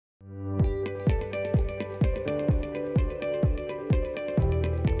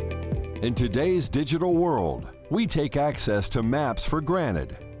In today's digital world, we take access to maps for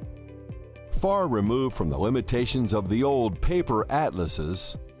granted. Far removed from the limitations of the old paper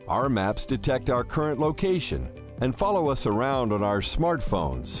atlases, our maps detect our current location and follow us around on our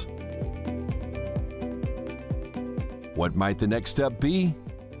smartphones. What might the next step be?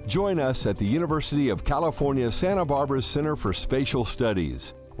 Join us at the University of California, Santa Barbara Center for Spatial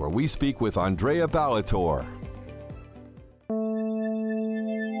Studies, where we speak with Andrea Ballator.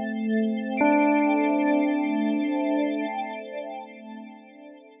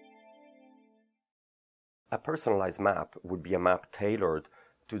 A personalized map would be a map tailored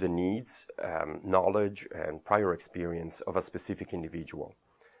to the needs, knowledge, and prior experience of a specific individual.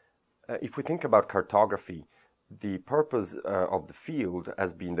 If we think about cartography, the purpose of the field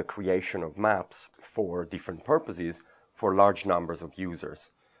has been the creation of maps for different purposes for large numbers of users.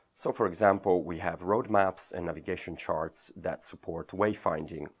 So, for example, we have road maps and navigation charts that support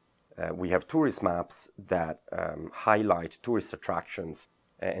wayfinding. We have tourist maps that highlight tourist attractions.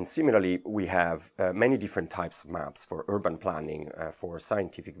 And similarly, we have many different types of maps for urban planning, for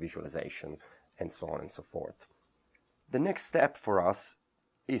scientific visualization, and so on and so forth. The next step for us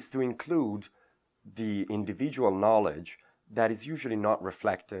is to include the individual knowledge that is usually not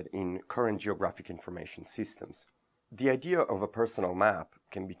reflected in current geographic information systems. The idea of a personal map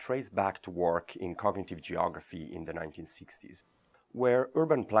can be traced back to work in cognitive geography in the 1960s, where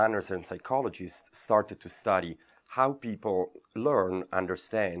urban planners and psychologists started to study how people learn,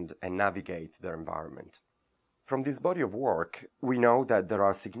 understand, and navigate their environment. From this body of work, we know that there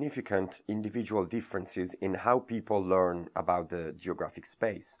are significant individual differences in how people learn about the geographic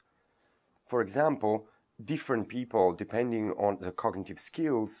space. For example, different people, depending on the cognitive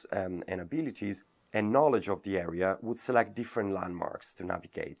skills and abilities and knowledge of the area, would select different landmarks to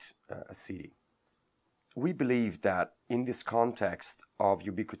navigate a city. We believe that in this context of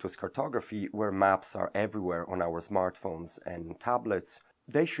ubiquitous cartography, where maps are everywhere on our smartphones and tablets,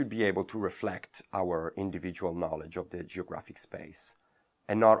 they should be able to reflect our individual knowledge of the geographic space,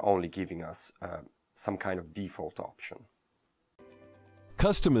 and not only giving us some kind of default option.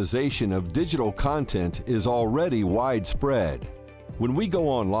 Customization of digital content is already widespread. When we go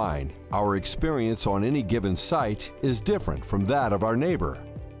online, our experience on any given site is different from that of our neighbor.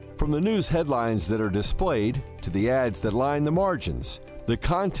 From the news headlines that are displayed to the ads that line the margins, the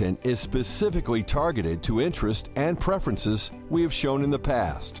content is specifically targeted to interest and preferences we have shown in the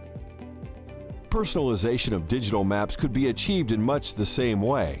past. Personalization of digital maps could be achieved in much the same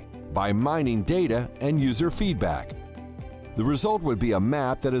way, by mining data and user feedback. The result would be a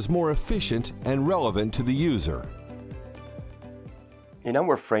map that is more efficient and relevant to the user. In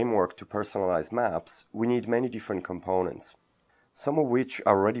our framework to personalize maps, we need many different components, some of which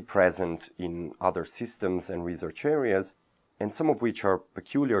are already present in other systems and research areas, and some of which are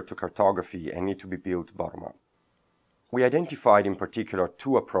peculiar to cartography and need to be built bottom-up. We identified in particular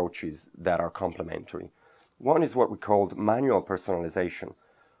two approaches that are complementary. One is what we called manual personalization,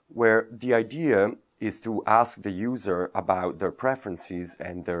 where the idea is to ask the user about their preferences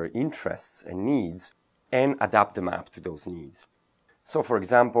and their interests and needs and adapt the map to those needs. So, for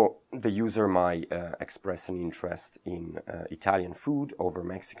example, the user might express an interest in Italian food over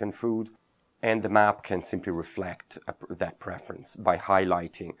Mexican food, and the map can simply reflect that preference by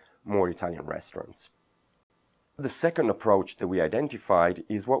highlighting more Italian restaurants. The second approach that we identified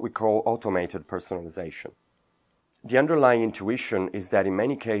is what we call automated personalization. The underlying intuition is that in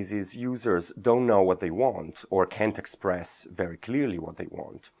many cases, users don't know what they want or can't express very clearly what they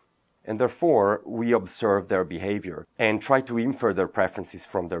want. And therefore, we observe their behavior and try to infer their preferences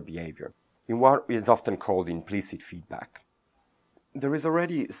from their behavior, in what is often called implicit feedback. There is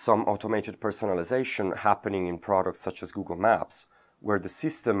already some automated personalization happening in products such as Google Maps, where the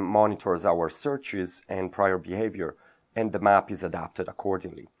system monitors our searches and prior behavior, and the map is adapted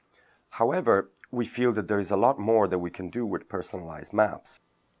accordingly. However, we feel that there is a lot more that we can do with personalized maps,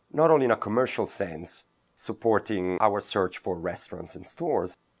 not only in a commercial sense, supporting our search for restaurants and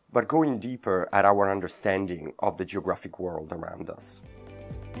stores, but going deeper at our understanding of the geographic world around us.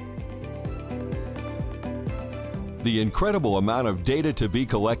 The incredible amount of data to be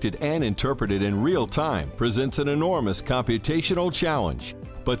collected and interpreted in real time presents an enormous computational challenge,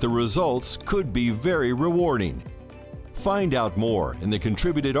 but the results could be very rewarding. Find out more in the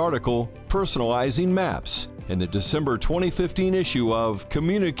contributed article, Personalizing Maps, in the December 2015 issue of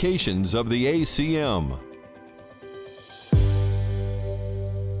Communications of the ACM.